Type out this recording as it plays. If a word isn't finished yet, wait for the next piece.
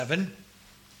7.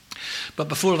 But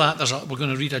before that, we're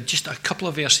going to read just a couple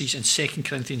of verses in 2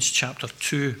 Corinthians chapter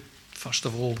 2, first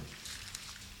of all.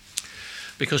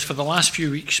 Because for the last few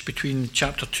weeks between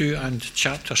chapter 2 and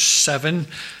chapter 7,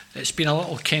 it's been a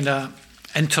little kind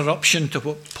of interruption to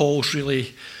what Paul's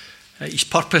really, his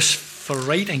purpose for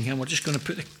writing. And we're just going to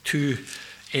put the two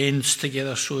ends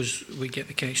together so as we get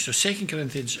the connection. So 2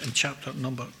 Corinthians in chapter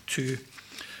number 2,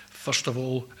 first of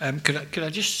all. Could I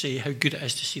just say how good it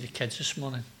is to see the kids this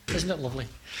morning? Isn't it lovely?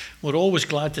 We're always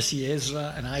glad to see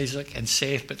Ezra and Isaac and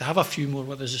Seth, but to have a few more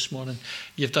with us this morning,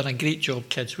 you've done a great job,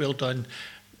 kids. Well done.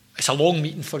 It's a long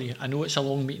meeting for you. I know it's a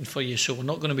long meeting for you, so we're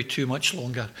not going to be too much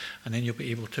longer, and then you'll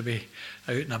be able to be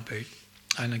out and about.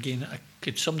 And again,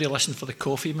 could somebody listen for the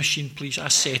coffee machine, please? I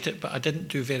set it, but I didn't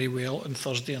do very well on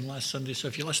Thursday and last Sunday, so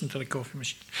if you listen to the coffee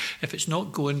machine, if it's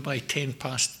not going by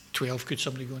 12:10, could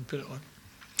somebody go and put it on?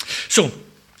 So,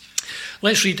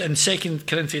 let's read in 2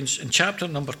 Corinthians in chapter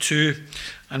number 2,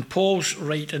 and Paul's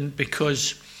writing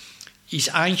because he's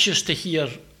anxious to hear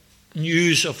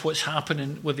news of what's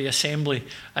happening with the assembly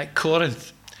at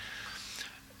Corinth.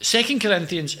 2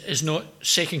 Corinthians is not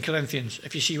 2 Corinthians,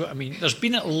 if you see what I mean. There's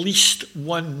been at least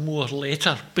one more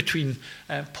letter between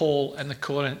Paul and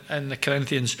the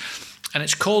Corinthians, and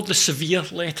it's called the severe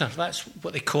letter. That's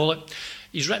what they call it.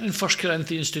 He's written in 1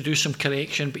 Corinthians to do some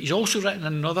correction, but he's also written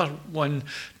another one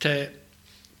to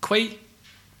quite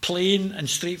plain and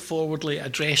straightforwardly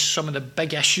address some of the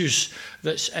big issues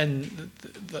that's in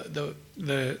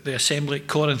the assembly at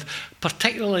Corinth,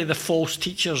 particularly the false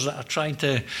teachers that are trying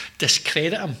to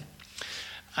discredit him.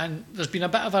 And there's been a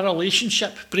bit of a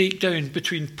relationship breakdown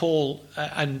between Paul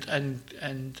and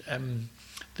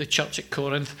the church at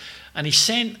Corinth, and he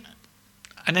sent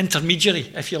an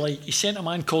intermediary, if you like. He sent a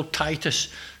man called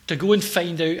Titus to go and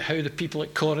find out how the people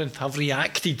at Corinth have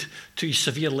reacted to his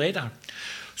severe letter.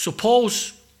 So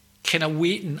Paul's kind of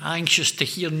waiting, anxious to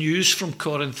hear news from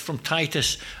Corinth, from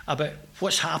Titus, about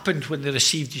what's happened when they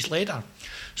received his letter.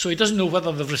 So he doesn't know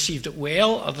whether they've received it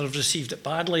well or they've received it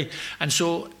badly. And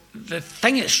so the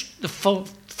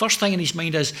first thing in his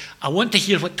mind is, I want to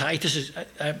hear what Titus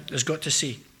has got to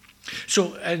say.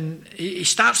 So he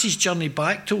starts his journey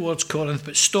back towards Corinth,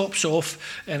 but stops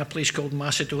off in a place called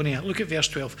Macedonia. Look at verse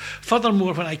 12.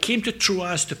 Furthermore, when I came to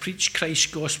Troas to preach Christ's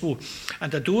gospel,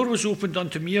 and a door was opened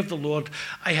unto me of the Lord,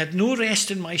 I had no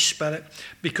rest in my spirit,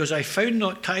 because I found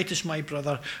not Titus my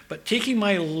brother, but taking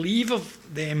my leave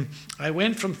of them, I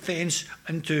went from thence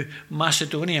into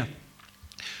Macedonia.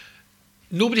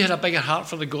 Nobody had a bigger heart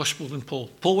for the gospel than Paul.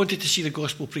 Paul wanted to see the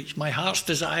gospel preached. My heart's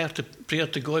prayer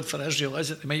to God for Israel is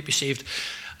that they might be saved.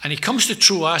 And he comes to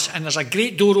Troas, and there's a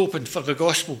great door opened for the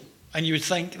gospel. And you would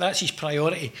think that's his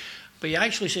priority. But he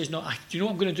actually says, no, do you know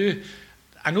what I'm going to do?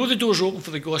 I know the door's open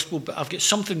for the gospel, but I've got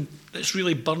something that's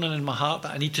really burning in my heart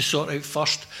that I need to sort out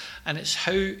first. And it's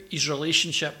how his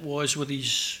relationship was with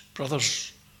his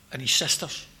brothers and his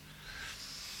sisters.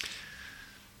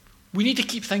 We need to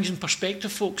keep things in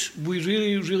perspective, folks. We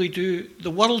really, really do. The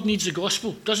world needs the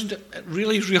gospel, doesn't it? It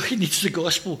really, really needs the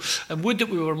gospel. And would that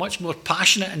we were much more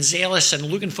passionate and zealous and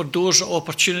looking for doors of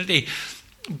opportunity.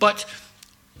 But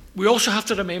we also have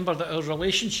to remember that our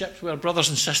relationships with our brothers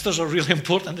and sisters are really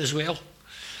important as well.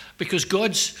 Because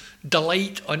God's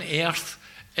delight on earth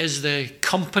is the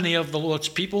company of the Lord's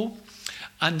people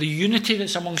and the unity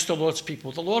that's amongst the Lord's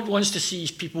people. The Lord wants to see his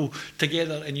people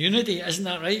together in unity, isn't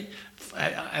that right?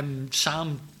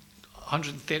 Psalm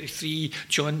 133,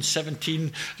 John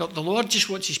 17. The Lord just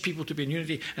wants his people to be in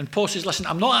unity. And Paul says, listen,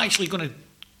 I'm not actually going to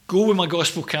go with my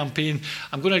gospel campaign.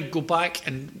 I'm going to go back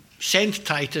and send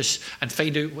Titus and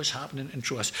find out what's happening in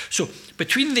Troas. So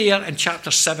between there and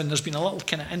chapter 7, there's been a little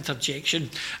kind of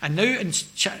interjection. And now in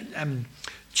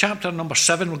chapter number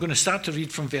 7, we're going to start to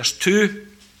read from verse 2.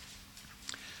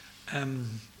 We're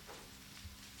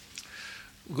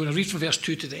going to read from verse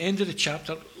 2 to the end of the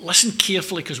chapter. Listen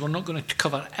carefully, because we're not going to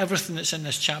cover everything that's in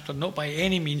this chapter, not by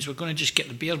any means. We're going to just get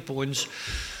the bare bones.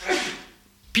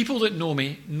 People that know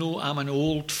me know I'm an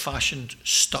old-fashioned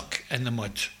stuck in the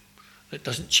mud that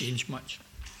doesn't change much.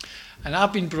 And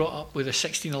I've been brought up with the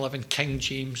 1611 King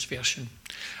James Version.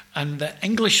 And the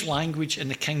English language in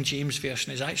the King James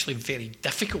Version is actually very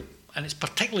difficult. And it's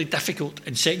particularly difficult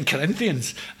in 2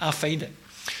 Corinthians, I find it.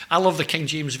 I love the King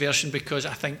James Version because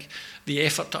I think the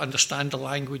effort to understand the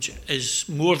language is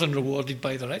more than rewarded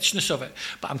by the richness of it.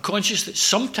 But I'm conscious that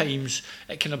sometimes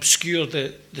it can obscure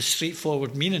the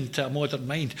straightforward meaning to a modern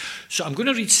mind. So I'm going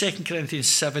to read 2 Corinthians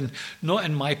 7, not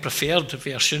in my preferred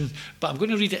version, but I'm going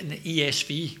to read it in the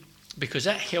ESV because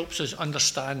it helps us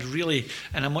understand really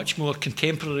in a much more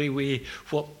contemporary way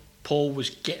what Paul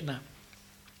was getting at.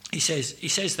 he says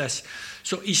this.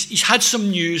 So he's had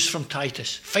some news from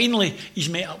Titus. Finally, he's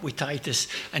met up with Titus,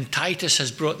 and Titus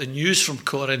has brought the news from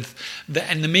Corinth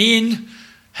that in the main,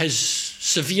 his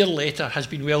severe letter has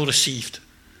been well received.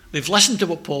 They've listened to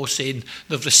what Paul's saying,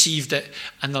 they've received it,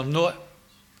 and they're not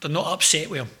upset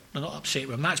with him. They're not upset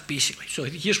with him. That's basically. So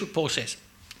here's what Paul says.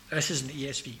 This is in the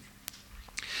ESV.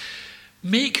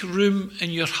 Make room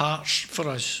in your hearts for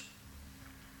us.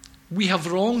 We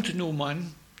have wronged no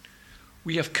one.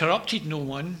 We have corrupted no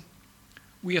one.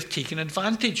 We have taken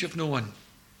advantage of no one.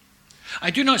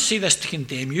 I do not say this to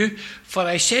condemn you, for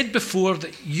I said before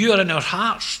that you are in our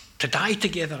hearts to die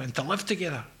together and to live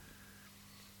together.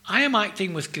 I am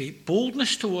acting with great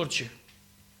boldness towards you.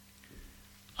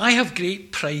 I have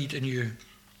great pride in you.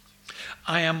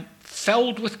 I am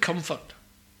filled with comfort.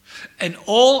 In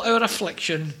all our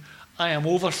affliction, I am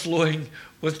overflowing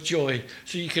with joy.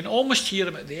 So you can almost hear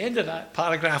him at the end of that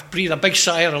paragraph breathe a big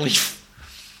sigh of relief.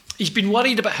 He's been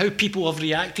worried about how people have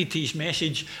reacted to his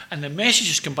message, and the message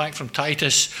has come back from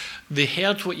Titus. They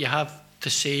heard what you have to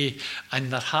say,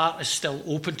 and their heart is still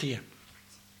open to you.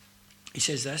 He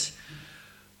says this,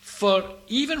 for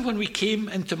even when we came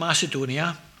into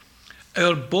Macedonia,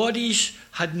 our bodies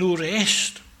had no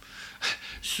rest.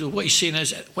 So what he's saying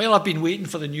is, while I've been waiting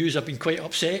for the news, I've been quite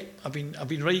upset. I've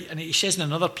been right. And he says in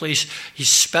another place, his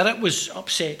spirit was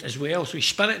upset as well. So his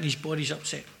spirit and his body's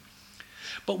upset.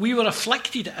 But we were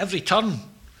afflicted at every turn,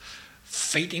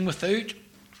 fighting without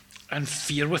and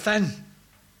fear within.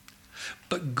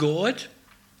 But God,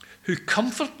 who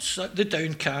comforts the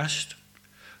downcast,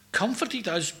 comforted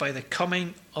us by the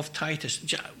coming of Titus.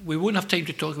 We won't have time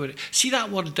to talk about it. See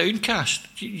that word downcast?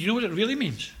 Do you know what it really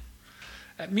means?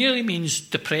 It merely means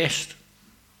depressed,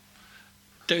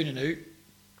 down and out.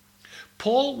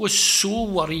 Paul was so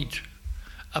worried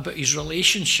about his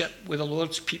relationship with the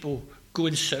Lord's people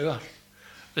going sour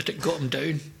that it got him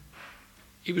down.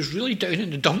 He was really down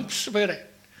in the dumps about it.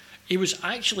 He was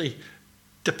actually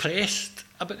depressed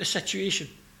about the situation.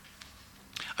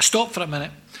 I stopped for a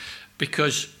minute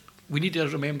because we need to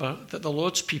remember that the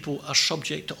Lord's people are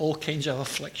subject to all kinds of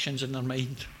afflictions in their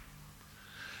mind.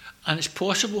 And it's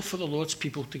possible for the Lord's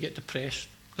people to get depressed.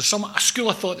 There's a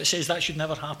school of thought that says that should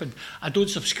never happen. I don't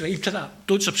subscribe to that.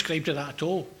 Don't subscribe to that at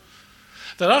all.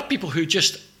 There are people who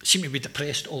just seem to be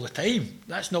depressed all the time.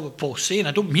 That's not what Paul's saying.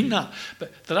 I don't mean that.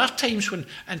 But there are times when,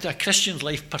 into a Christian's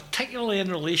life, particularly in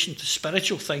relation to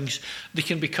spiritual things, they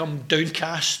can become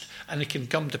downcast and they can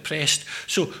become depressed.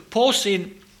 So Paul's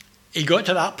saying he got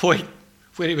to that point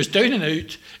where he was down and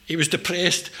out, he was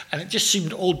depressed, and it just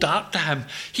seemed all dark to him.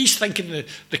 He's thinking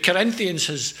the Corinthians,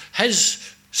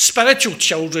 his spiritual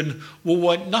children, will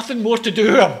want nothing more to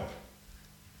do with him.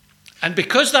 And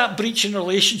because that breach in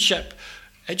relationship,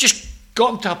 it just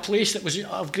got him to a place that was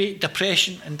of great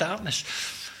depression and darkness.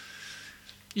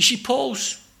 You see,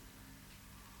 Paul's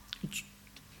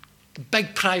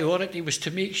big priority was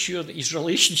to make sure that his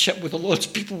relationship with the Lord's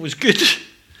people was good.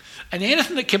 And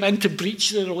anything that came in to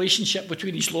breach the relationship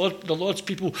between the Lord's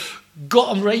people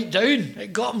got him right down.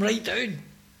 It got him right down.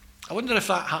 I wonder if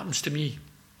that happens to me.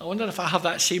 I wonder if I have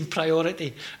that same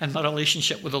priority in my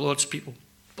relationship with the Lord's people.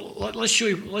 But let's show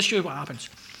you what happens.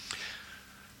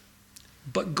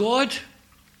 But God,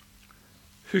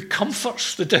 who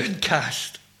comforts the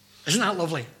downcast, isn't that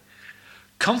lovely?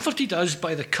 Comforted us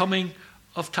by the coming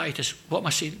of Titus. What am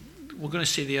I saying? We're going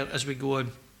to say there as we go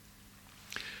on.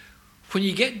 When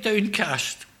you get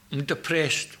downcast and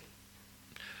depressed,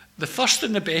 the first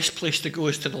and the best place to go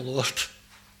is to the Lord.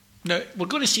 Now, we're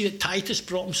going to see that Titus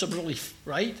brought him some relief,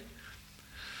 right?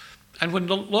 And when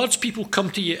the Lord's people come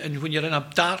to you, and when you're in a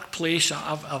dark place,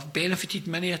 I've benefited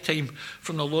many a time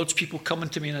from the Lord's people coming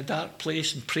to me in a dark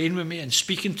place and praying with me and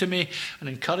speaking to me and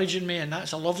encouraging me, and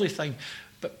that's a lovely thing.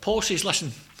 But Paul says,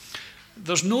 listen,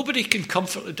 there's nobody can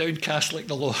comfort the downcast like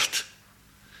the Lord.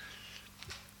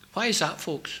 Why is that,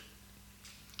 folks?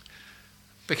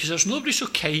 Because there's nobody so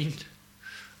kind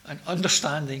and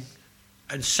understanding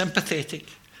and sympathetic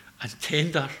and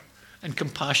tender and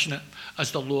compassionate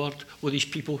as the Lord with his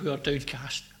people who are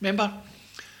downcast. Remember,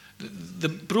 the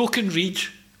broken reed,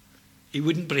 he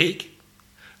wouldn't break.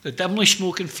 The dimly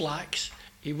smoking flax,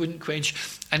 he wouldn't quench.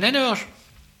 And in our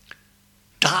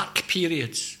dark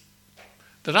periods,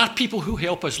 there are people who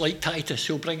help us, like Titus,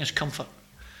 who'll bring us comfort.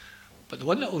 But the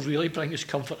one that will really bring us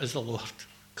comfort is the Lord.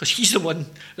 Because he's the one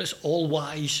that's all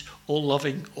wise, all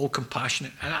loving, all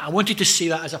compassionate. And I wanted to say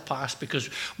that as a past because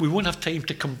we won't have time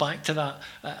to come back to that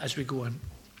as we go on.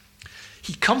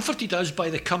 He comforted us by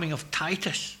the coming of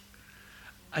Titus.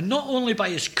 And not only by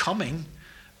his coming,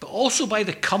 but also by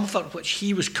the comfort which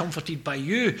he was comforted by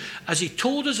you, as he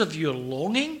told us of your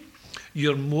longing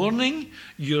your mourning,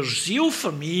 your zeal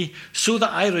for me, so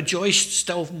that I rejoiced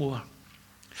still more.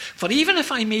 For even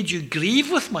if I made you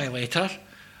grieve with my letter,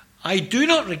 I do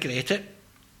not regret it,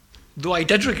 though I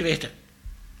did regret it.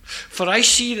 For I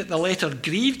see that the letter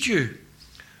grieved you,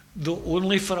 though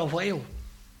only for a while.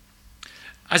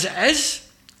 As it is,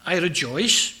 I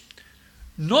rejoice,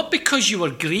 not because you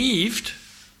were grieved,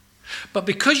 but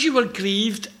because you were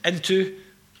grieved into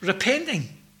repenting.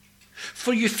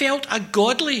 For you felt a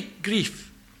godly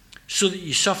grief, so that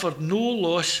you suffered no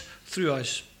loss through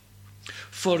us.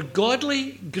 For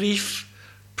godly grief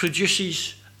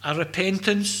produces a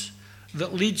repentance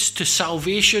that leads to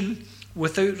salvation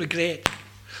without regret,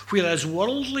 whereas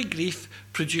worldly grief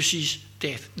produces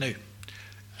death. Now,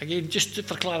 again, just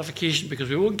for clarification, because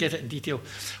we won't get it in detail,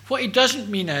 what he doesn't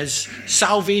mean is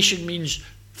salvation means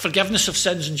forgiveness of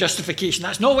sins and justification.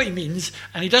 That's not what he means.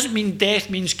 And he doesn't mean death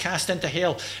means cast into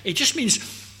hell. It just means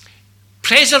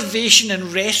preservation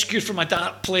and rescue from a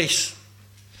dark place.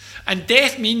 And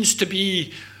death means to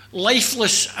be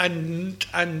lifeless and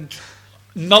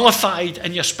nullified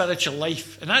in your spiritual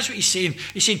life. And that's what he's saying.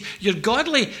 He's saying your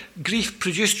godly grief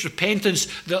produced repentance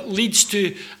that leads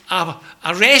to a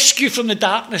rescue from the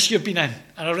darkness you've been in,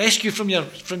 and a rescue from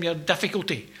your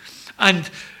difficulty. And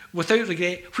without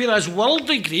regret. Whereas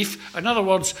worldly grief, in other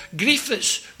words, grief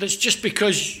that's just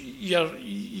because you're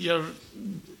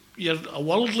a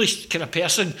worldly kind of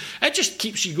person, it just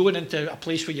keeps you going into a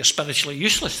place where you're spiritually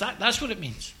useless. That's what it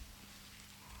means.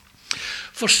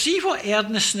 For see what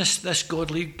earnestness this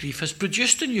godly grief has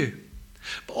produced in you,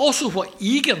 but also what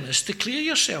eagerness to clear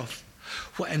yourself,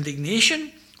 what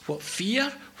indignation, what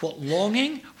fear, what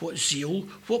longing, what zeal,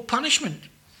 what punishment.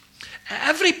 At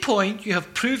every point you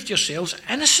have proved yourselves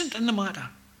innocent in the matter.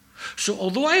 So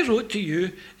although I wrote to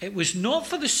you, it was not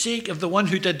for the sake of the one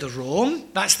who did the wrong.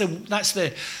 That's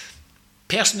the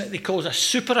person that they call a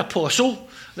super apostle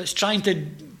that's trying to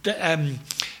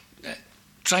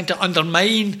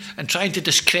undermine and trying to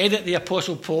discredit the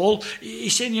Apostle Paul.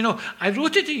 He's saying, I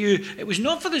wrote it to you, it was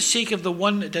not for the sake of the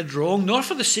one that did wrong, nor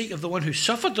for the sake of the one who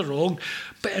suffered the wrong,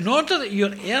 but in order that your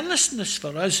earnestness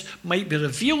for us might be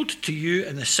revealed to you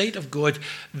in the sight of God.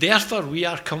 Therefore we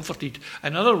are comforted.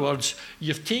 In other words,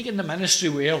 you've taken the ministry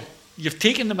well. You've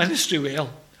taken the ministry well.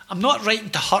 I'm not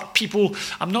writing to hurt people.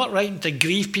 I'm not writing to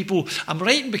grieve people. I'm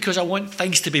writing because I want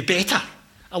things to be better.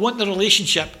 I want the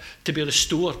relationship to be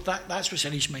restored. That's what's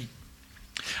in his mind.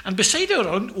 And beside our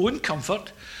own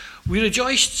comfort, we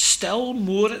rejoiced still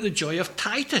more at the joy of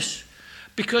Titus,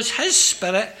 because his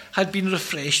spirit had been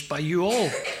refreshed by you all.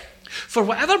 For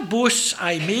whatever boasts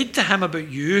I made to him about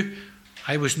you,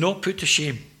 I was not put to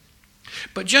shame.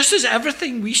 But just as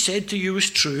everything we said to you was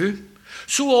true,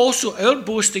 so also our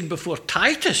boasting before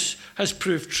Titus has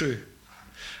proved true.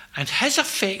 And his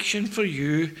affection for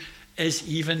you is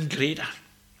even greater,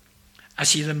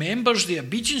 as he remembers the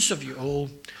obedience of you all,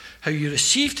 how you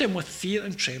received him with fear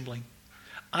and trembling.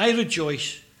 I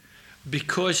rejoice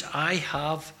because I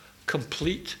have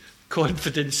complete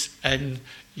confidence in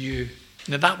you.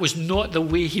 Now that was not the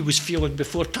way he was feeling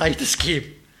before Titus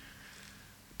came.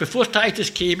 Before Titus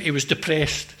came, he was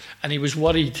depressed and he was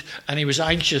worried and he was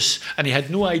anxious and he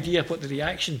had no idea what the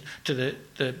reaction to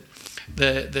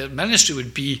the ministry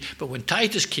would be. But when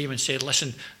Titus came and said,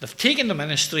 listen, they've taken the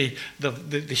ministry,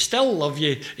 they still love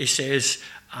you, he says,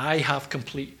 I have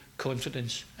complete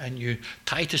confidence in you.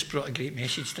 Titus brought a great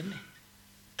message, didn't he?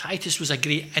 Titus was a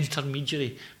great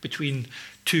intermediary between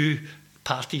two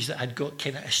parties that had got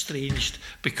kind of estranged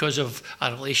because of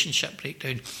a relationship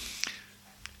breakdown.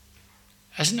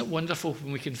 Isn't it wonderful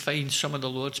when we can find some of the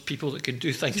Lord's people that can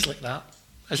do things like that?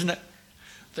 Isn't it?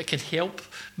 That can help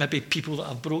maybe people that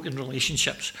have broken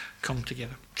relationships come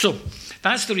together. So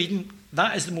that's the reading.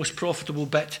 That is the most profitable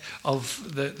bit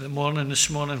of the morning this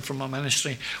morning from my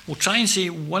ministry. We'll try and say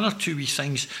one or two wee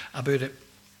things about it,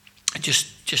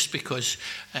 just because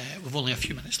we've only a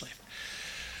few minutes left.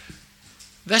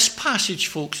 This passage,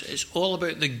 folks, is all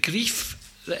about the grief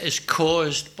that is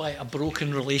caused by a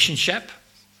broken relationship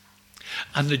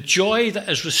and the joy that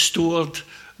is restored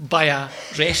by a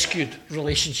rescued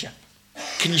relationship.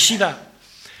 Can you see that?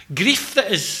 Grief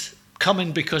that is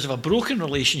coming because of a broken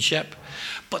relationship,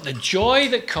 but the joy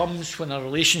that comes when a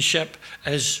relationship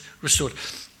is restored.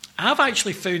 I've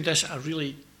actually found this a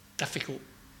really difficult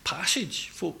passage,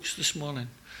 folks, this morning.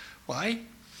 Why?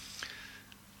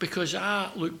 Because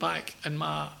I look back in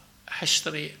my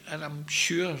history and I'm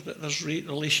sure that there's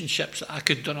relationships that I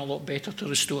could have done a lot better to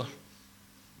restore.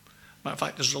 Matter of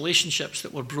fact, there's relationships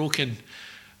that were broken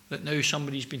that now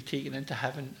somebody's been taken into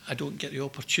heaven, I don't get the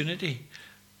opportunity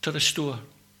to restore.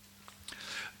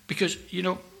 Because,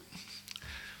 when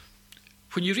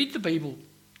you read the Bible,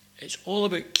 It's all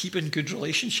about keeping good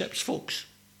relationships, folks,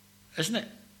 isn't it?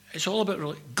 It's all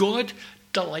about God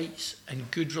delights in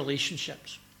good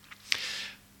relationships.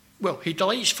 Well, he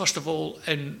delights, first of all,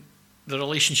 in the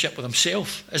relationship with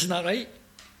himself. Isn't that right?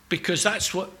 Because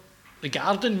that's what the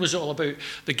garden was all about.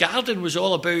 The garden was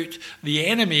all about the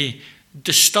enemy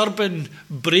disturbing,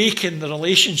 breaking the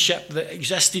relationship that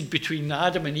existed between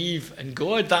Adam and Eve and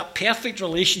God, that perfect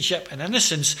relationship and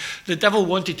innocence the devil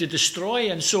wanted to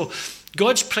destroy. And so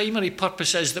God's primary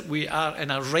purpose is that we are in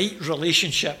a right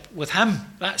relationship with him.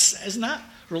 Isn't that?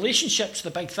 Relationship's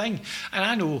the big thing. And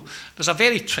I know there's a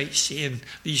very trite saying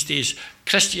these days,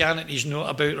 Christianity is not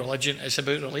about religion, it's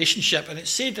about relationship. And it's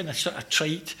said in a sort of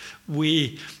trite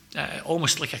way,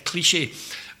 almost like a cliche.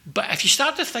 But if you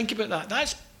start to think about that,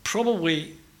 that's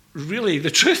probably really the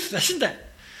truth, isn't it?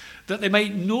 That they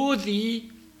might know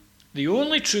thee, the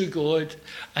only true God,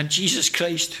 and Jesus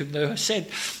Christ whom thou hast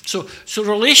sent. So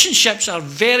relationships are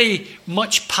very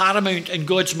much paramount in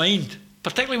God's mind,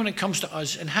 particularly when it comes to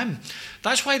us and him.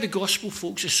 That's why the gospel,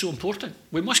 folks, is so important.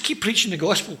 We must keep preaching the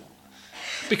gospel.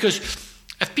 Because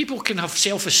if people can have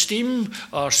self-esteem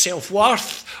or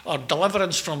self-worth or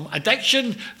deliverance from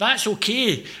addiction, that's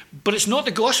okay. But it's not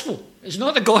the gospel. It's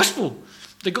not the gospel.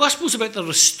 The gospel is about the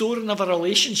restoring of a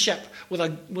relationship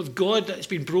with God that's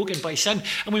been broken by sin.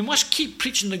 And we must keep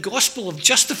preaching the gospel of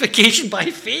justification by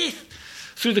faith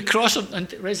through the cross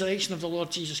and resurrection of the Lord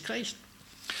Jesus Christ.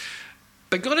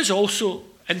 But God is also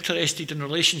interested in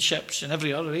relationships in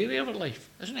every other area of our life,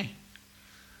 isn't he?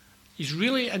 He's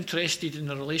really interested in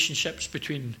the relationships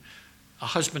between a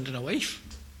husband and a wife.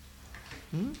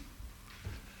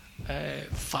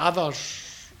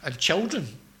 Fathers and children.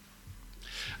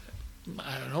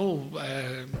 I don't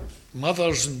know,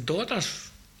 mothers and daughters.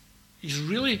 He's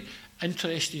really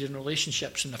interested in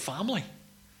relationships in the family.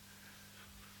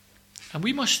 And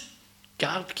we must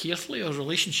guard carefully our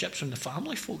relationships in the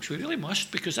family, folks. We really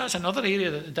must, because that's another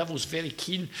area that the devil's very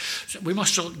keen. So we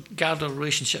must guard our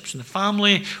relationships in the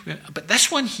family. But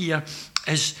this one here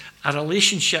is a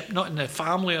relationship, not in the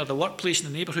family or the workplace,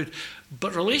 in the neighbourhood,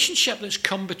 but a relationship that's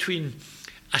come between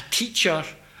a teacher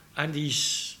and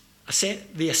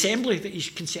the assembly that he's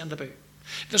concerned about.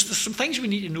 There's some things we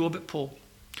need to know about Paul.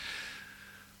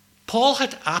 Paul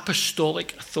had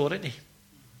apostolic authority,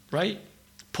 right?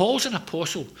 Paul's an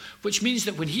apostle, which means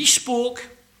that when he spoke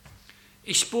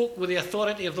with the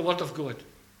authority of the Word of God.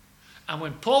 And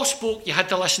when Paul spoke, you had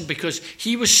to listen because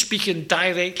he was speaking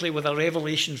directly with a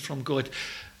revelation from God.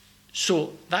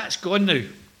 So that's gone now.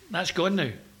 That's gone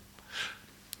now.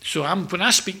 So when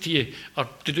I speak to you, or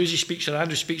Duduzzi speaks, or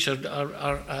Andrew speaks, or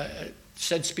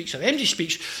Sid speaks, or MJ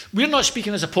speaks, we're not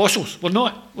speaking as apostles. We're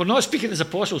not speaking as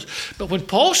apostles. But when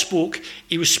Paul spoke,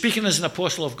 he was speaking as an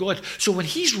apostle of God. So when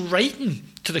he's writing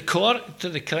to the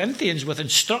Corinthians with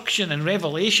instruction and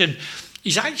revelation,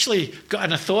 he's actually got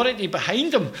an authority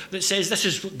behind him that says, this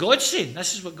is what God's saying.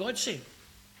 This is what God's saying.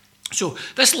 So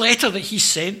this letter that he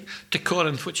sent to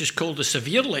Corinth, which is called the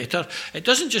severe letter, it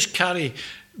doesn't just carry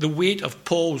the weight of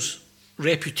Paul's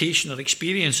reputation or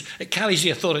experience, it carries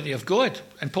the authority of God,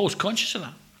 and Paul's conscious of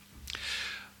that.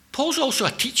 Paul's also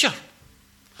a teacher,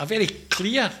 a very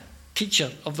clear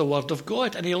teacher of the Word of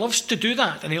God, and he loves to do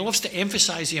that, and he loves to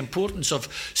emphasise the importance of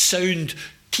sound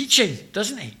teaching,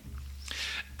 doesn't he?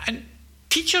 And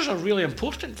teachers are really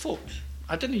important, folks.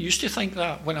 I didn't used to think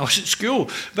that when I was at school,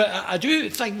 but I do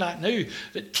think that now,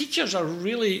 that teachers are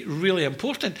really, really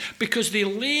important because they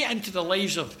lay into the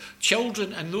lives of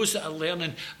children and those that are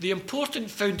learning the important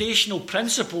foundational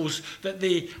principles that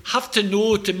they have to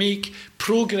know to make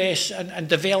progress and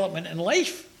development in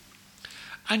life.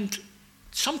 And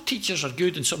some teachers are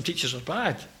good and some teachers are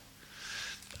bad.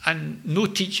 And no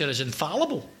teacher is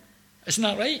infallible. Isn't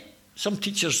that right? Some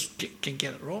teachers can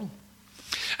get it wrong.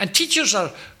 And teachers are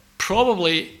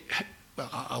probably, well,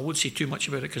 I won't say too much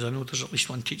about it because I know there's at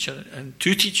least one teacher and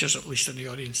two teachers at least in the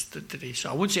audience today, so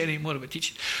I won't say any more about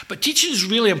teaching. But teaching is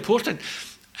really important.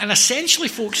 And essentially,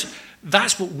 folks,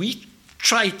 that's what we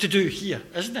try to do here,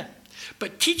 isn't it?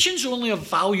 But teaching's only of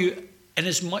value in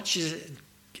as much as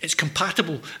it's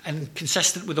compatible and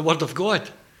consistent with the Word of God.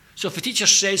 So if a teacher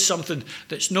says something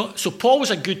that's not... So Paul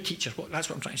was a good teacher. That's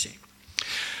what I'm trying to say.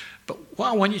 But what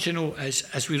I want you to know is,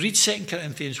 as we read 2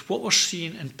 Corinthians, what we're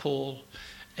seeing in Paul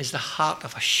is the heart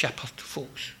of a shepherd,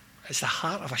 folks. It's the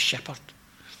heart of a shepherd.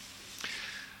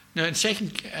 Now, in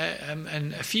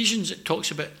Ephesians, it talks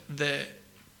about the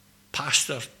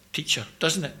pastor-teacher,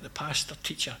 doesn't it? The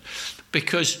pastor-teacher.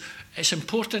 Because it's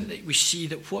important that we see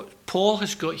that what Paul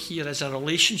has got here is a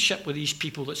relationship with these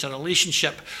people that's a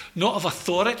relationship not of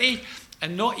authority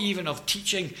and not even of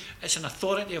teaching. It's an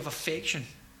authority of affection.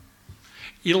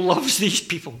 He loves these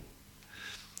people.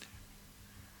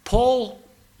 Paul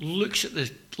looks at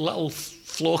the little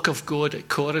flock of God at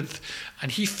Corinth and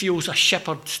he feels a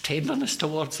shepherd's tenderness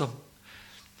towards them.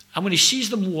 And when he sees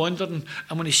them wandering,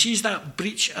 and when he sees that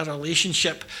breach of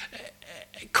relationship,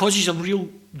 it causes him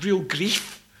real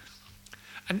grief.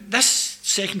 And this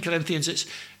 2 Corinthians,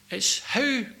 it's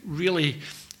how really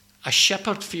a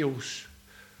shepherd feels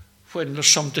when there's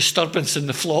some disturbance in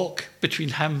the flock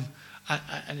between him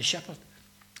and the shepherd.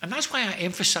 And that's why I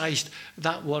emphasised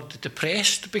that word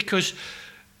depressed, because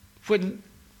when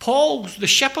Paul, the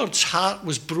shepherd's heart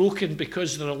was broken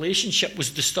because the relationship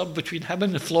was disturbed between him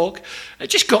and the flock,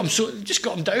 it just got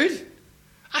him down.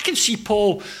 I can see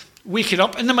Paul waking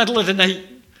up in the middle of the night,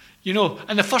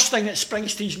 and the first thing that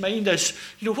springs to his mind is,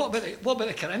 what about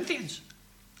the Corinthians?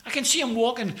 I can see him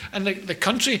walking in the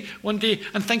country one day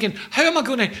and thinking, how am I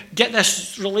going to get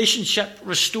this relationship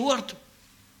restored?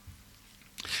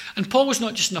 And Paul was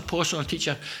not just an apostle and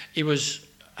teacher, he was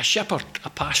a shepherd, a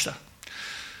pastor.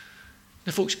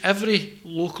 Now, folks, every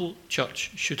local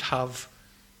church should have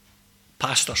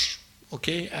pastors,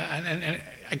 okay? And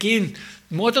again,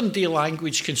 modern day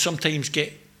language can sometimes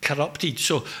get corrupted.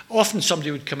 So often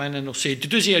somebody would come in and they'll say,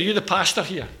 Duduzzi, are you the pastor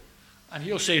here? And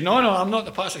he'll say, no, I'm not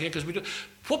the pastor here, because we don't.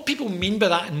 What people mean by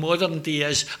that in modern day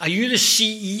is, are you the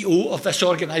CEO of this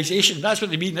organisation? That's what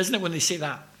they mean, isn't it, when they say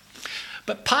that?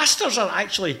 But pastors are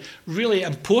actually really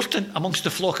important amongst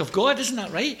the flock of God, isn't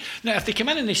that right? Now, if they come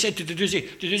in and they said to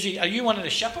Duduzzi, are you one of the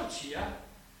shepherds here?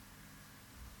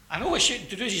 I know what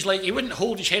Duduzzi's like. He wouldn't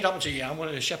hold his head up and say, yeah, I'm one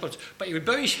of the shepherds. But he would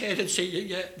bow his head and say,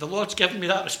 yeah, the Lord's given me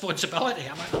that responsibility.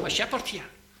 I'm a shepherd here.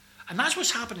 And that's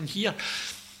what's happening here.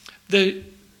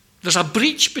 There's a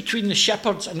breach between the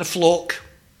shepherds and the flock.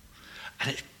 And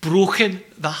it's broken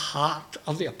the heart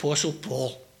of the Apostle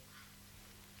Paul.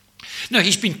 Now,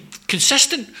 he's been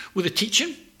consistent with the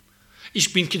teaching. He's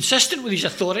been consistent with his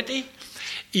authority.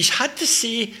 He's had to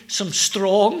say some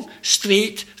strong,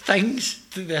 straight things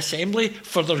to the assembly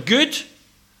for their good.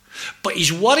 But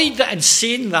he's worried that in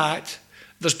saying that,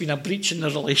 there's been a breach in the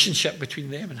relationship between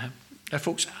them and him. Now,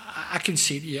 folks, I can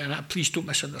say to you, and please don't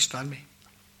misunderstand me,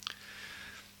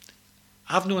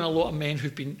 I've known a lot of men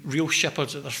who've been real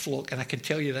shepherds of their flock, and I can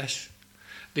tell you this.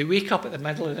 They wake up at the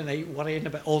middle of the night worrying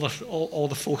about all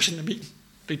the folks in the meeting.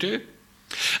 They do.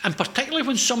 And particularly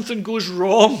when something goes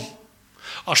wrong,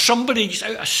 or somebody's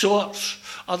out of sorts,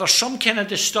 or there's some kind of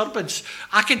disturbance,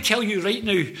 I can tell you right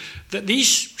now that these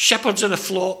shepherds of the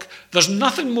flock, there's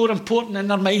nothing more important in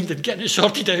their mind than getting it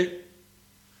sorted out.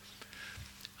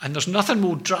 And there's nothing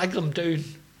will drag them down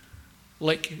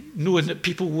like knowing that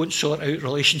people won't sort out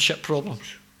relationship problems.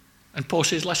 And Paul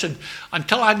says, listen,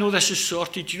 until I know this is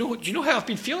sorted, do you know how I've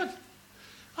been feeling?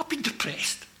 I've been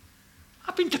depressed.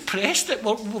 I've been depressed that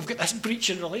we've got this breach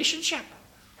in relationship.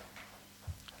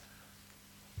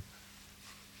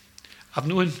 I've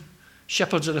known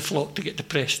shepherds of the flock to get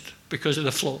depressed because of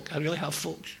the flock. I really have,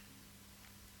 folks.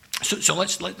 So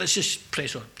let's just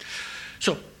press on.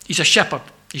 So he's a shepherd.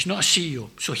 He's not a CEO.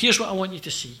 So here's what I want you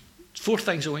to see. 4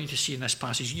 things I want you to see in this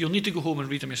passage. You'll need to go home and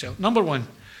read them yourself. Number 1,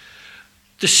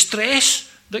 the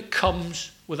stress that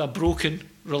comes with a broken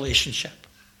relationship.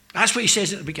 That's what he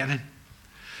says at the beginning.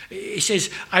 He says,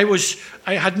 I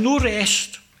had no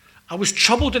rest. I was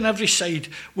troubled on every side.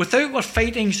 Without were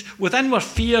fightings, within were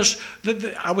fears.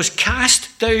 I was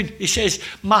cast down. He says,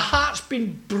 my heart's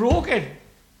been broken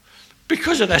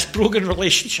because of this broken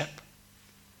relationship.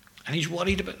 And he's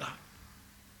worried about that.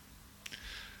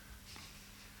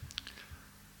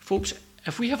 Folks,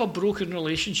 if we have a broken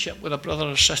relationship with a brother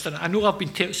or sister, I know I've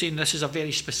been saying this is a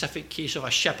very specific case of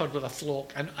a shepherd with a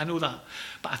flock, I know that,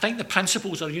 but I think the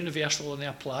principles are universal and they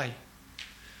apply.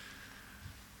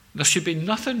 There should be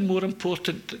nothing more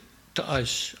important to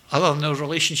us other than our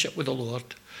relationship with the Lord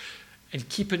and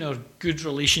keeping our good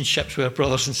relationships with our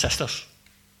brothers and sisters.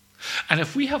 And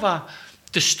if we have a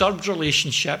disturbed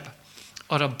relationship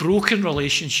or a broken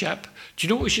relationship, do you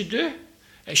know what we should do?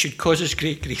 It should cause us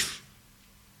great grief.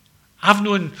 I've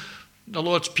known the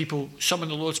Lord's people, some of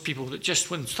the Lord's people, that just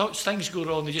when things go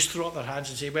wrong, they just throw up their hands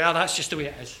and say, well, that's just the way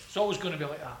it is. It's always going to be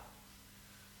like that.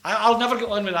 I'll never get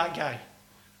on with that guy.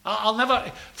 I'll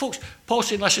never... Folks, Paul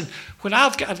said, listen, when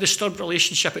I've got a disturbed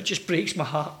relationship, it just breaks my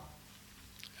heart.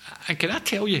 And can I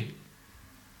tell you,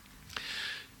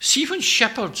 see when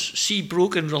shepherds see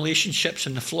broken relationships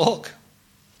in the flock,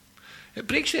 it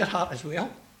breaks their heart as well.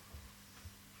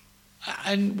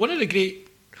 And one of the great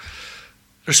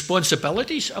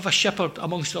responsibilities of a shepherd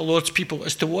amongst the Lord's people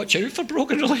is to watch out for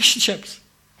broken relationships.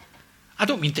 I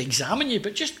don't mean to examine you,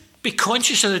 but just be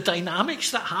conscious of the dynamics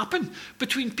that happen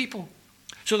between people.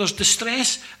 So there's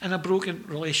distress in a broken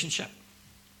relationship.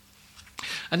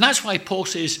 And that's why Paul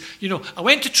says, I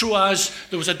went to Troas,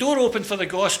 there was a door open for the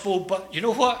gospel, but you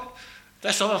know what?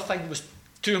 This other thing was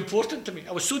too important to me.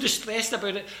 I was so distressed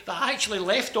about it that I actually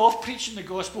left off preaching the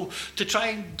gospel to try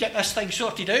and get this thing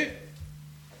sorted out.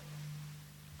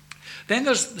 Then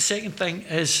there's the second thing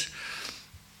is,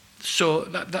 so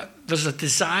that there's a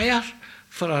desire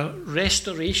for a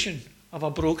restoration of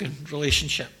a broken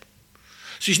relationship.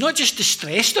 So he's not just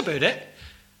distressed about it.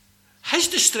 His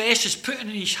distress is putting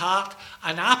in his heart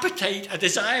an appetite, a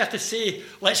desire to say,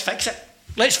 let's fix it.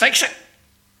 Let's fix it.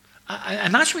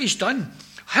 And that's what he's done.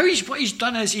 What he's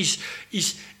done is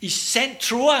he's sent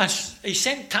Troas, he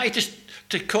sent Titus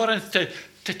to Corinth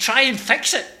to try and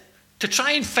fix it, to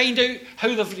try and find out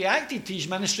how they've reacted to his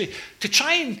ministry, to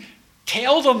try and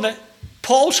tell them that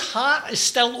Paul's heart is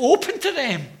still open to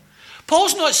them.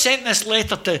 Paul's not sent this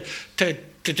letter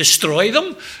to destroy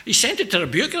them. He sent it to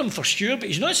rebuke them for sure, but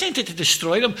he's not sent it to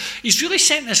destroy them. He's really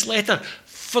sent this letter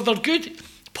for their good.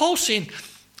 Paul's saying,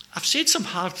 I've said some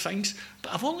hard things,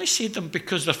 but I've only said them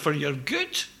because they're for your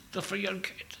good. They're for your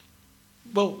good.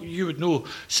 Well, you would know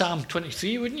Psalm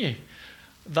 23, wouldn't you?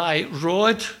 Thy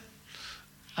rod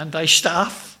and thy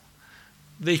staff,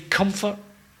 they comfort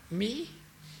me.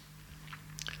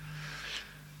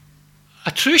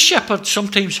 A true shepherd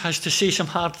sometimes has to say some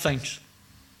hard things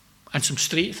and some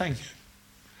straight things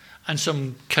and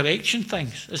some correction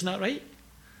things. Isn't that right?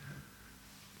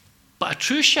 But a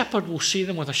true shepherd will say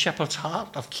them with a shepherd's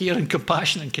heart of care and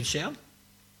compassion and concern.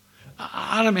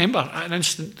 I remember an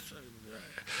instant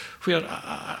where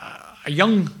a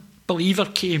young believer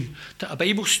came to a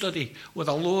Bible study with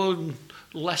a long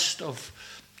list of,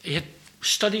 he had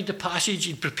studied the passage,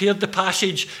 he'd prepared the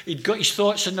passage, he'd got his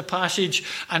thoughts in the passage,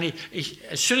 and he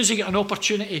as soon as he got an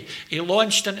opportunity, he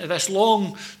launched into this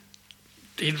long,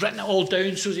 he'd written it all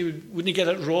down so he wouldn't get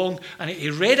it wrong, and he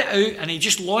read it out, and he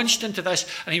just launched into this,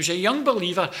 and he was a young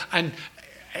believer, and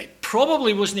it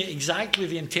probably wasn't exactly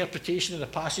the interpretation of the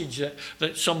passage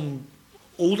that some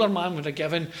older man would have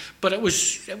given, but it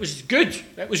was good.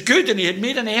 It was good, and he had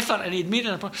made an effort,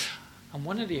 and and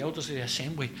one of the elders of the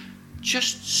assembly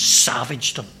just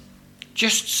savaged him.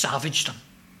 Just savaged him.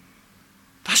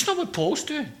 That's not what Paul's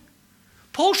doing.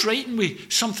 Paul's writing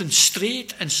with something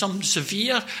straight and something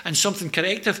severe and something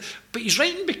corrective, but he's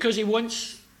writing because he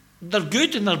wants their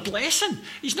good and their blessing.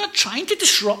 He's not trying to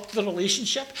disrupt the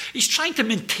relationship. He's trying to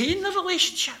maintain the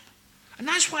relationship. And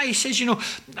that's why he says,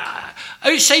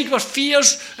 outside were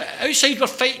fears, outside were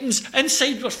fightings,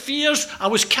 inside were fears. I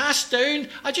was cast down.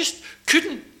 I just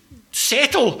couldn't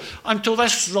settle until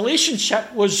this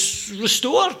relationship was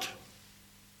restored.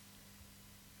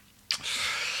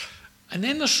 And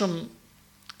then there's some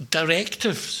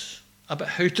directives about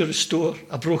how to restore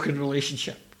a broken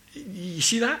relationship. You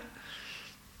see that?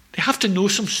 They have to know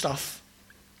some stuff,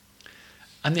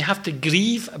 and they have to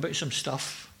grieve about some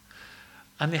stuff,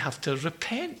 and they have to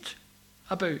repent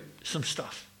about some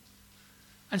stuff.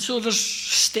 And so there's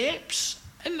steps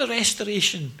in the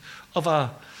restoration of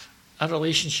a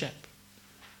relationship.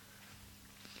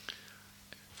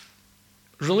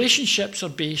 Relationships are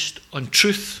based on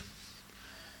truth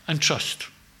and trust.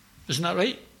 Isn't that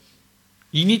right?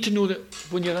 You need to know that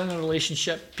when you're in a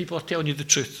relationship, people are telling you the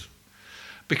truth.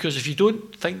 Because if you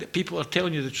don't think that people are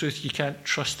telling you the truth, you can't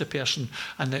trust the person.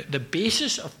 And the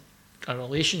basis of a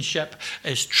relationship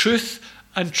is truth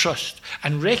and trust.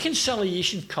 And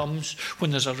reconciliation comes when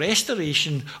there's a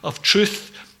restoration of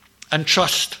truth and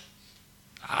trust.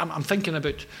 I'm thinking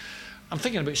about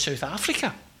South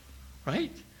Africa,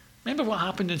 right? Remember what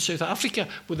happened in South Africa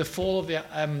with the fall of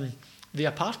the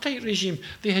apartheid regime?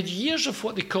 They had years of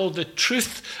what they called the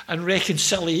Truth and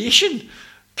Reconciliation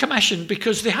Commission,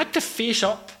 because they had to face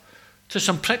up to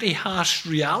some pretty harsh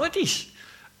realities.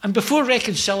 And before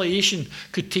reconciliation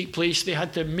could take place, they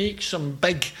had to make some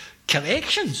big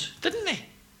corrections, didn't they?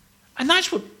 And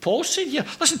that's what Paul said here.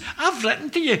 Listen, I've written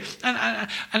to you,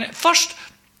 and at first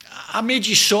I made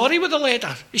you sorry with the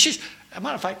letter. He says, as a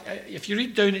matter of fact, if you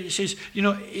read down it, it says,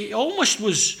 it almost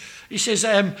was, he says,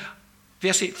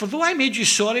 verse 8, for though I made you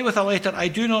sorry with a letter, I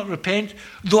do not repent,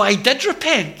 though I did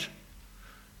repent.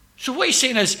 So what he's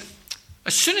saying is,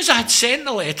 as soon as I had sent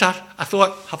the letter, I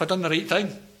thought, have I done the right thing?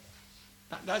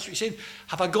 That's what he's saying.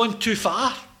 Have I gone too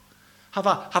far? Have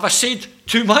I said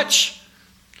too much?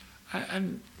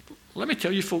 And let me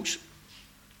tell you, folks,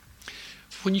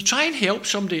 when you try and help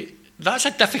somebody, that's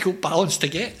a difficult balance to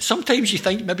get. Sometimes you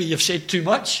think maybe you've said too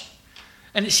much.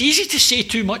 And it's easy to say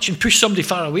too much and push somebody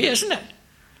far away, isn't it?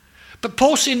 But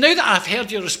Paul's saying, now that I've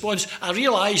heard your response, I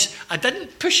realise I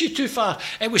didn't push you too far.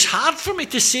 It was hard for me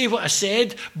to say what I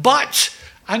said, but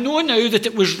I know now that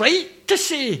it was right to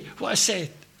say what I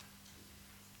said.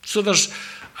 So there's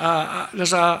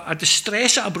there's a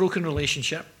distress at a broken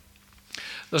relationship.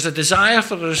 There's a desire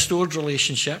for a restored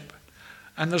relationship.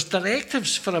 And there's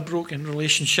directives for a broken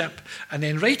relationship. And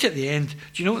then right at the end,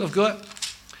 do you know what they've got?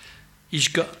 He's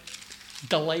got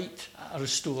delight at a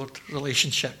restored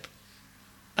relationship.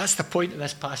 That's the point of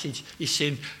this passage. He's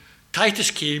saying, Titus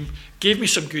came, gave me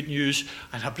some good news,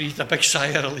 and I breathed a big sigh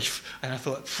of relief. And I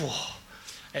thought,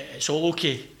 it's all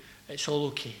okay. It's all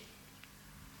okay.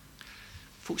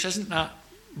 Folks, isn't that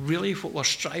really what we're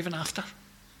striving after?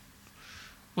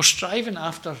 We're striving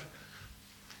after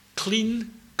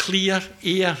clean, clear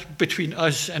air between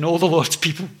us and all the Lord's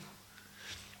people.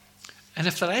 And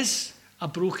if there is a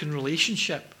broken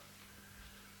relationship,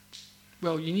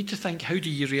 well, you need to think, how do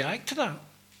you react to that?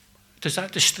 Does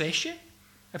that distress you?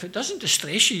 If it doesn't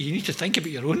distress you, you need to think about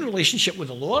your own relationship with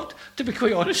the Lord, to be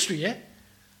quite honest with you.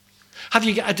 Have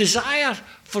you got a desire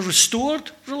for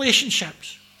restored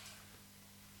relationships?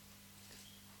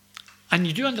 And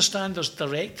you do understand there's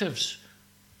directives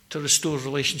to restore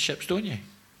relationships, don't you?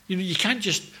 You know, you can't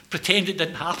just pretend it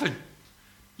didn't happen.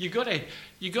 You got to.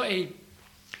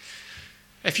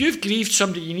 If you've grieved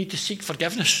somebody, you need to seek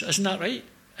forgiveness, isn't that right?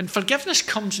 And forgiveness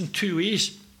comes in two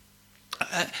ways.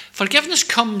 Forgiveness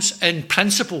comes in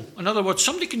principle. In other words,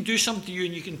 somebody can do something to you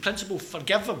and you can in principle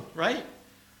forgive them, right?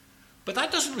 But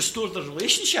that doesn't restore the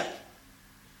relationship.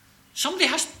 Somebody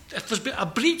has, if there's been a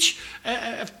breach,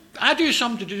 if I do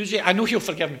something to Duduzzi, I know he'll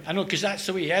forgive me. I know, because that's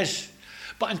the way he is.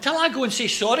 But until I go and say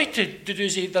sorry to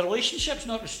Duduzzi, the relationship's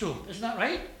not restored. Isn't that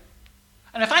right?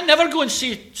 And if I never go and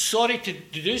say sorry to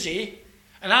Duduzzi,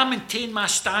 and I maintain my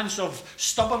stance of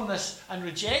stubbornness and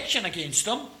rejection against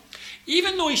him,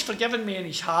 even though he's forgiven me in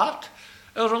his heart,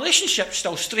 our relationship's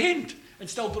still strained and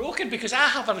still broken, because I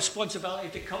have a responsibility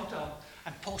to come to him.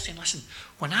 And Paul's saying, listen,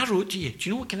 when I wrote to you, do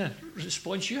you know what kind of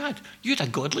response you had? You had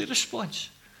a godly response.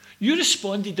 You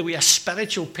responded the way a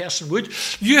spiritual person would.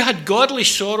 You had godly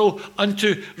sorrow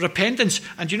unto repentance.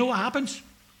 And do you know what happens?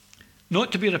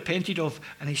 Not to be repented of.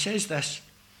 And he says this,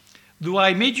 though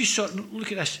I made you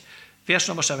look at this, verse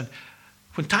number 7.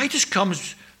 When Titus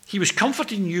comes, he was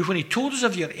comforting you when he told us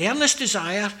of your earnest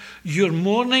desire, your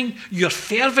mourning, your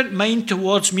fervent mind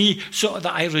towards me, so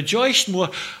that I rejoiced more.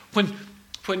 When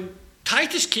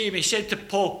Titus came, he said to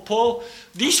Paul,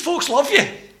 these folks love you.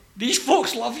 These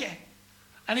folks love you.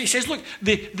 And he says, look,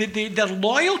 they're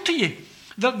loyal to you.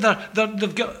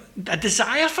 They've got a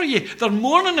desire for you. They're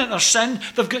mourning at their sin.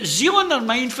 They've got zeal in their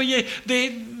mind for you. They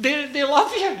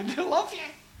love you. They love you.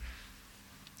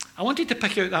 I wanted to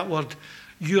pick out that word,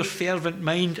 your fervent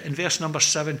mind, in verse number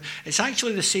 7. It's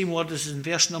actually the same word as in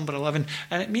verse number 11,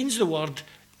 and it means the word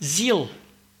zeal.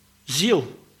 Zeal.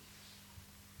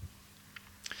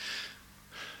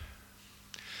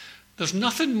 There's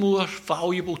nothing more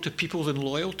valuable to people than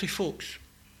loyalty, folks.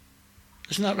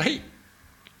 Isn't that right?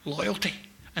 Loyalty.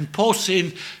 And Paul's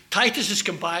saying, Titus has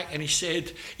come back and he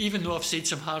said, even though I've said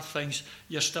some hard things,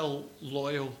 you're still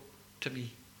loyal to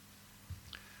me.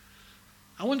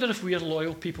 I wonder if we are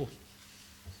loyal people.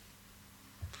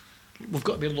 We've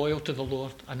got to be loyal to the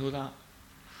Lord, I know that.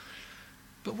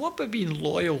 But what about being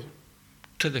loyal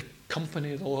to the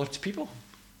company of the Lord's people?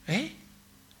 Eh?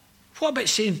 What about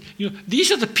saying,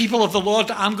 these are the people of the Lord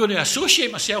that I'm going to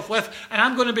associate myself with, and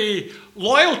I'm going to be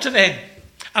loyal to them.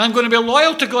 And I'm going to be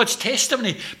loyal to God's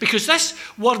testimony. Because this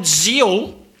word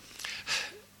zeal,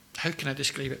 how can I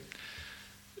describe it?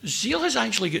 Zeal has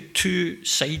actually got two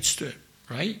sides to it,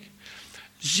 right?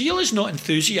 Zeal is not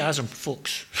enthusiasm,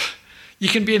 folks. You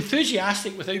can be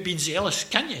enthusiastic without being zealous,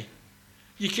 can't you?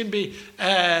 You can be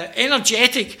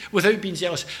energetic without being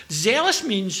zealous. Zealous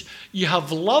means you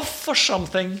have love for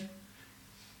something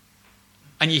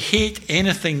and you hate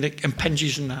anything that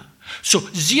impinges on that. So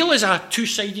zeal is a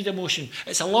two-sided emotion.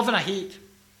 It's a love and a hate.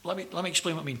 Let me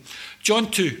explain what I mean.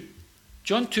 John 2,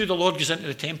 the Lord goes into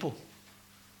the temple.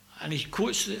 And he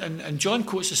quotes, and John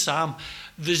quotes the psalm,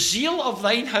 the zeal of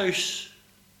thine house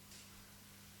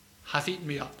hath eaten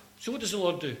me up. So what does the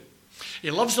Lord do?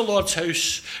 He loves the Lord's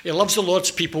house. He loves the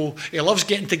Lord's people. He loves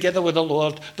getting together with the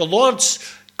Lord. The Lord's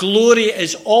glory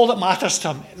is all that matters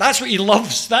to him. That's what he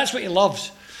loves. That's what he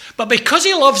loves. But because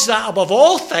he loves that above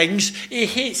all things, he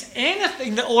hates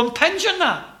anything that will impinge on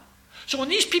that. So when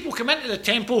these people come into the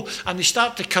temple and they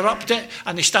start to corrupt it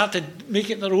and they start to make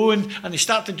it their own and they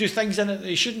start to do things in it that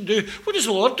they shouldn't do, what does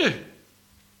the Lord do?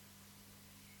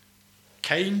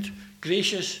 Kind,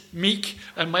 gracious, meek,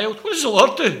 and mild. What does the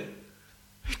Lord do?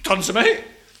 He turns them out.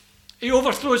 He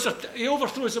overthrows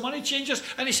the money changers,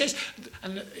 and he says,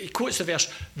 and he quotes the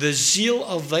verse, the zeal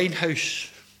of thine house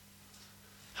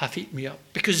hath eaten me up.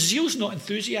 Because zeal's not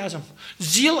enthusiasm.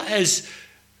 Zeal is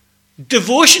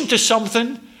devotion to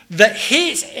something that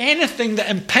hates anything that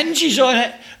impinges on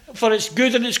it for its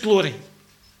good and its glory.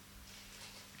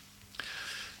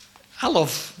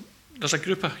 There's a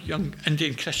group of young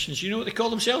Indian Christians. You know what they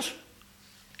call themselves?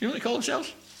 You know what they call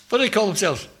themselves? What do they call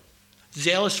themselves?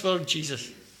 Zealous for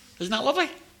Jesus. Isn't that lovely?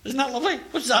 Isn't that lovely?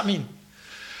 What does that mean?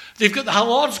 They've got the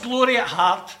Lord's glory at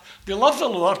heart. They love the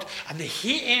Lord, and they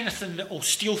hate anything that will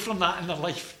steal from that in their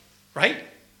life. Right?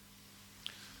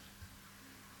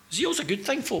 Zeal's a good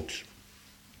thing, folks.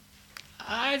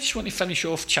 I just want to finish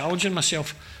off challenging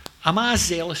myself. Am I a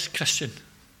zealous Christian?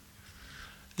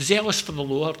 Zealous for the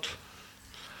Lord.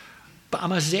 But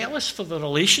am I zealous for the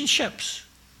relationships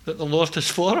that the Lord has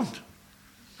formed?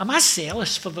 Am I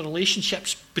zealous for the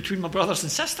relationships between my brothers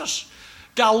and sisters?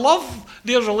 Do I love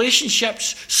their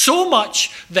relationships so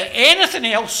much that anything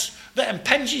else that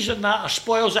impinges on that or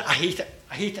spoils it, I hate it.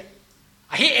 I hate it.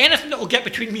 I hate anything that will get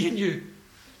between me and you.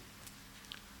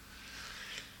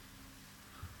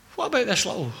 What about this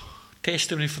little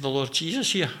testimony for the Lord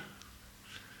Jesus here?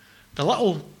 The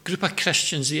little group of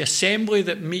Christians, the assembly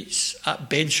that meets at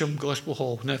Bensham Gospel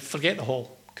Hall. Now, forget the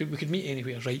hall. We could meet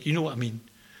anywhere, right? You know what I mean.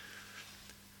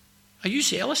 Are you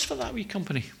zealous for that wee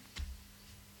company?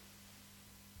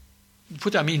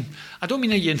 What do I mean? I don't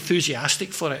mean are you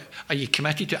enthusiastic for it? Are you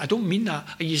committed to it? I don't mean that.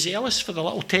 Are you zealous for the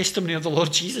little testimony of the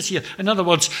Lord Jesus here? In other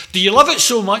words, do you love it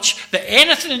so much that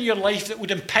anything in your life that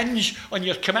would impinge on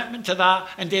your commitment to that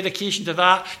and dedication to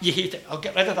that, you hate it? I'll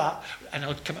get rid of that and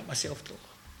I'll commit myself to it.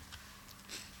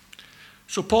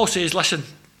 So Paul says, listen,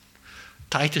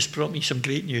 Titus brought me some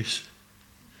great news.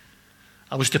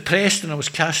 I was depressed and I was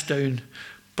cast down,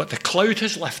 but the cloud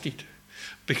has lifted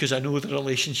because I know the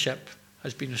relationship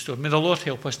has been restored. May the Lord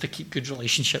help us to keep good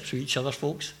relationships with each other,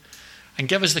 folks, and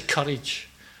give us the courage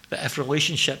that if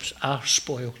relationships are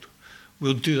spoiled,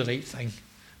 we'll do the right thing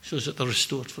so that they're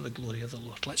restored for the glory of the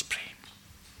Lord. Let's pray.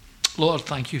 Lord,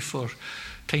 thank you for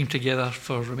time together,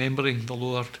 for remembering the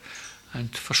Lord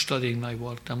and for studying thy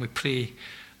word. And we pray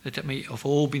that it might have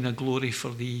all been a glory for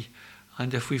thee.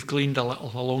 And if we've gleaned a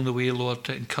little along the way, Lord,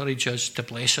 to encourage us, to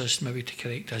bless us, maybe to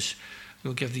correct us,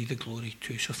 we'll give thee the glory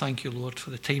too. So thank you, Lord, for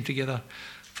the time together,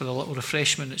 for the little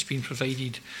refreshment that's been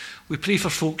provided. We pray for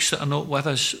folks that are not with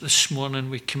us this morning.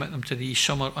 We commit them to thee.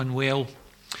 Some are unwell.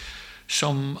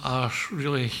 Some are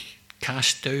really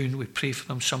cast down. We pray for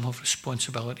them. Some have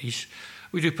responsibilities.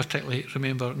 We do particularly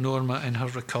remember Norma in her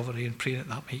recovery and pray that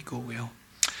that might go well.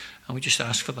 And we just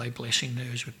ask for thy blessing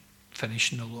now as we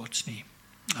finish in the Lord's name.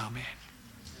 Amen.